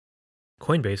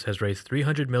Coinbase has raised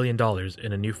 $300 million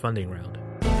in a new funding round.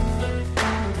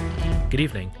 Good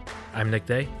evening, I'm Nick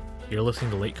Day. You're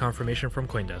listening to Late Confirmation from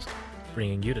CoinDesk,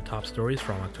 bringing you the top stories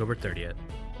from October 30th.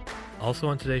 Also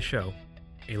on today's show,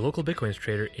 a local Bitcoins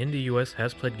trader in the US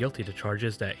has pled guilty to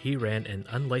charges that he ran an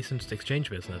unlicensed exchange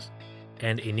business,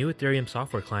 and a new Ethereum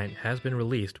software client has been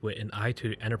released with an eye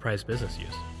to enterprise business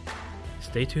use.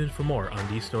 Stay tuned for more on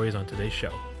these stories on today's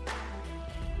show.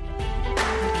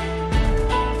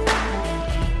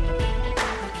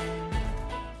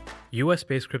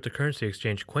 US-based cryptocurrency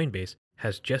exchange Coinbase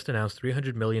has just announced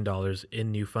 $300 million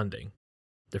in new funding.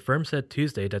 The firm said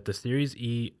Tuesday that the Series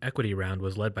E equity round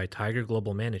was led by Tiger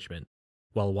Global Management,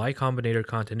 while Y Combinator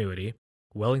Continuity,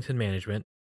 Wellington Management,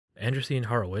 Andreessen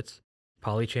Horowitz,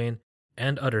 Polychain,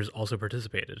 and others also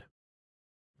participated.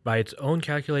 By its own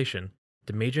calculation,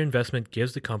 the major investment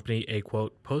gives the company a,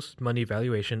 quote, post-money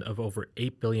valuation of over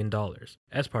 $8 billion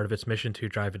as part of its mission to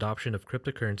drive adoption of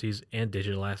cryptocurrencies and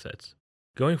digital assets.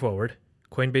 Going forward,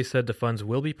 Coinbase said the funds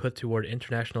will be put toward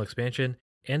international expansion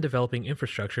and developing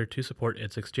infrastructure to support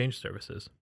its exchange services.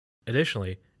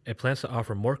 Additionally, it plans to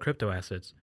offer more crypto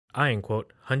assets, eyeing,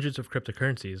 quote, hundreds of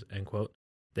cryptocurrencies, end quote,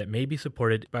 that may be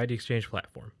supported by the exchange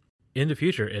platform. In the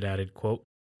future, it added, quote,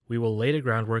 we will lay the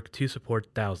groundwork to support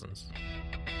thousands.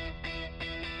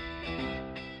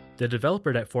 The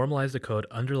developer that formalized the code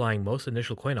underlying most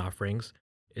initial coin offerings,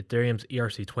 Ethereum's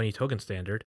ERC20 token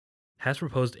standard, has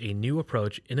proposed a new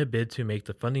approach in a bid to make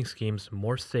the funding schemes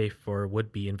more safe for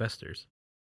would-be investors.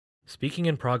 Speaking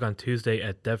in Prague on Tuesday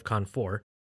at DevCon 4,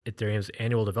 Ethereum's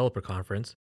annual developer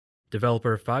conference,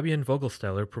 developer Fabian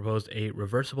Vogelsteller proposed a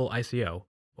reversible ICO,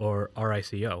 or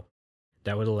RICO,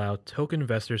 that would allow token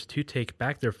investors to take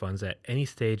back their funds at any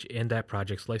stage in that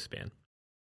project's lifespan.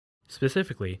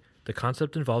 Specifically, the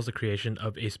concept involves the creation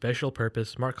of a special-purpose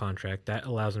smart contract that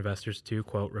allows investors to,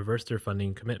 quote, reverse their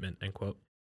funding commitment, end quote.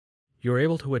 You are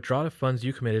able to withdraw the funds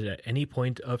you committed at any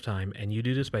point of time, and you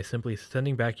do this by simply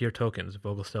sending back your tokens,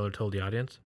 Vogelsteller told the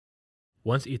audience.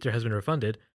 Once Ether has been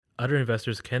refunded, other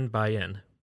investors can buy in.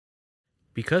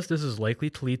 Because this is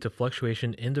likely to lead to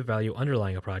fluctuation in the value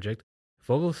underlying a project,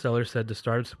 Vogelsteller said the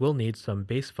startups will need some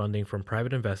base funding from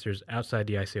private investors outside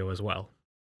the ICO as well.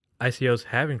 ICOs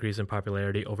have increased in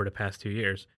popularity over the past 2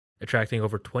 years, attracting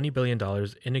over $20 billion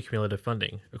in cumulative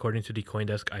funding, according to the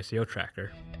CoinDesk ICO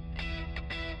tracker.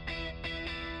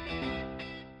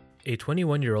 A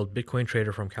 21-year-old Bitcoin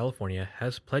trader from California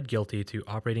has pled guilty to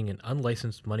operating an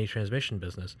unlicensed money transmission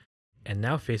business and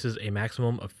now faces a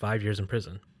maximum of 5 years in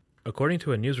prison. According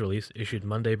to a news release issued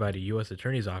Monday by the U.S.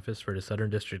 Attorney's Office for the Southern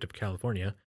District of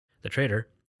California, the trader,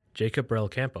 Jacob Burrell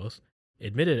Campos,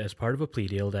 admitted as part of a plea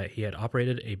deal that he had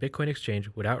operated a Bitcoin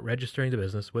exchange without registering the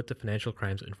business with the Financial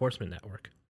Crimes Enforcement Network.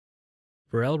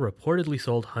 Burrell reportedly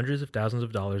sold hundreds of thousands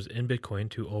of dollars in Bitcoin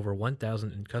to over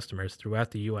 1,000 customers throughout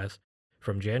the U.S.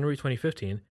 from January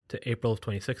 2015 to April of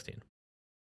 2016.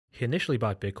 He initially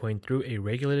bought Bitcoin through a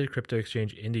regulated crypto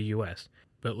exchange in the US,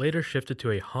 but later shifted to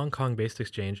a Hong Kong-based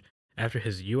exchange after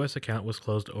his US account was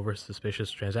closed over suspicious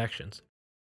transactions.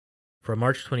 From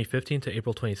March 2015 to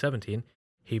April 2017,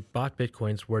 he bought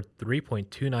Bitcoins worth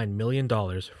 $3.29 million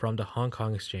from the Hong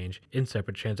Kong exchange in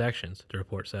separate transactions, the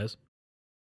report says.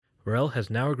 Burrell has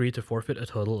now agreed to forfeit a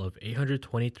total of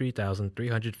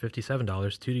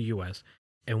 $823,357 to the US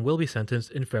and will be sentenced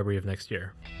in February of next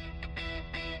year.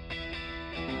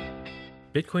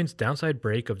 Bitcoin's downside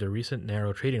break of the recent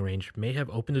narrow trading range may have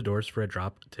opened the doors for a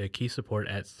drop to key support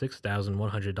at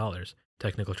 $6,100,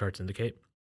 technical charts indicate.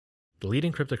 The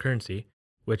leading cryptocurrency,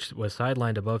 which was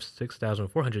sidelined above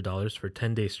 $6,400 for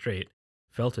 10 days straight,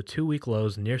 fell to 2-week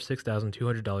lows near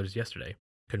 $6,200 yesterday,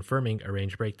 confirming a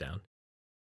range breakdown.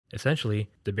 Essentially,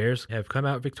 the bears have come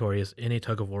out victorious in a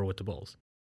tug-of-war with the bulls.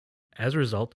 As a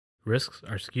result, risks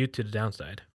are skewed to the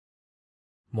downside.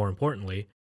 More importantly,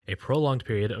 a prolonged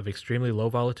period of extremely low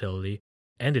volatility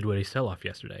ended with a sell-off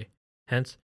yesterday.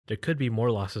 Hence, there could be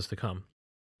more losses to come.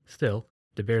 Still,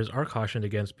 the bears are cautioned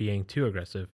against being too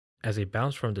aggressive, as a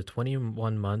bounce from the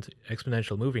 21-month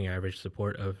exponential moving average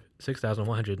support of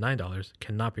 $6,109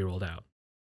 cannot be ruled out.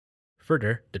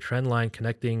 Further, the trend line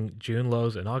connecting June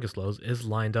lows and August lows is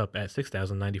lined up at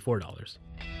 $6,094.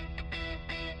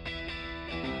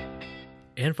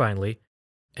 And finally,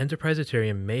 Enterprise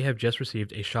Ethereum may have just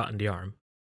received a shot in the arm.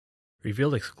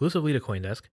 Revealed exclusively to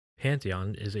CoinDesk,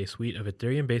 Pantheon is a suite of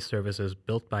Ethereum-based services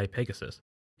built by Pegasus,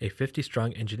 a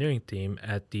 50-strong engineering team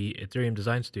at the Ethereum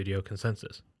design studio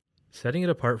Consensus. Setting it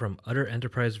apart from other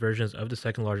enterprise versions of the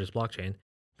second-largest blockchain,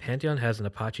 Pantheon has an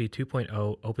Apache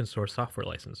 2.0 open-source software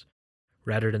license,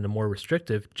 rather than the more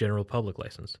restrictive general public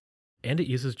license, and it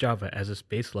uses Java as its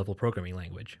base-level programming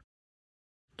language.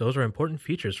 Those are important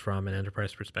features from an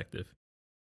enterprise perspective.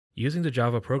 Using the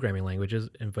Java programming languages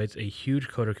invites a huge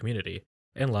coder community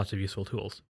and lots of useful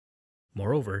tools.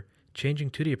 Moreover, changing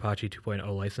to the Apache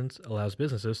 2.0 license allows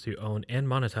businesses to own and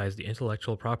monetize the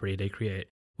intellectual property they create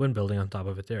when building on top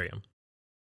of Ethereum.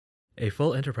 A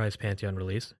full enterprise Pantheon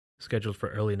release, scheduled for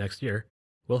early next year,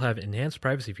 will have enhanced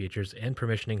privacy features and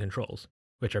permissioning controls,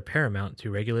 which are paramount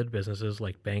to regulated businesses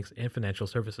like banks and financial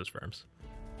services firms.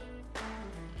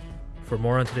 For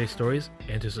more on today's stories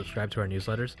and to subscribe to our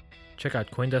newsletters, check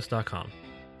out Coindesk.com.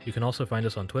 You can also find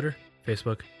us on Twitter,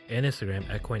 Facebook, and Instagram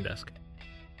at Coindesk.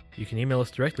 You can email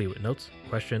us directly with notes,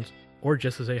 questions, or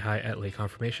just to say hi at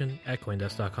lateconfirmation at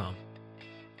Coindesk.com.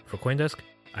 For Coindesk,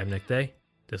 I'm Nick Day.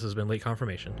 This has been Late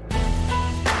Confirmation.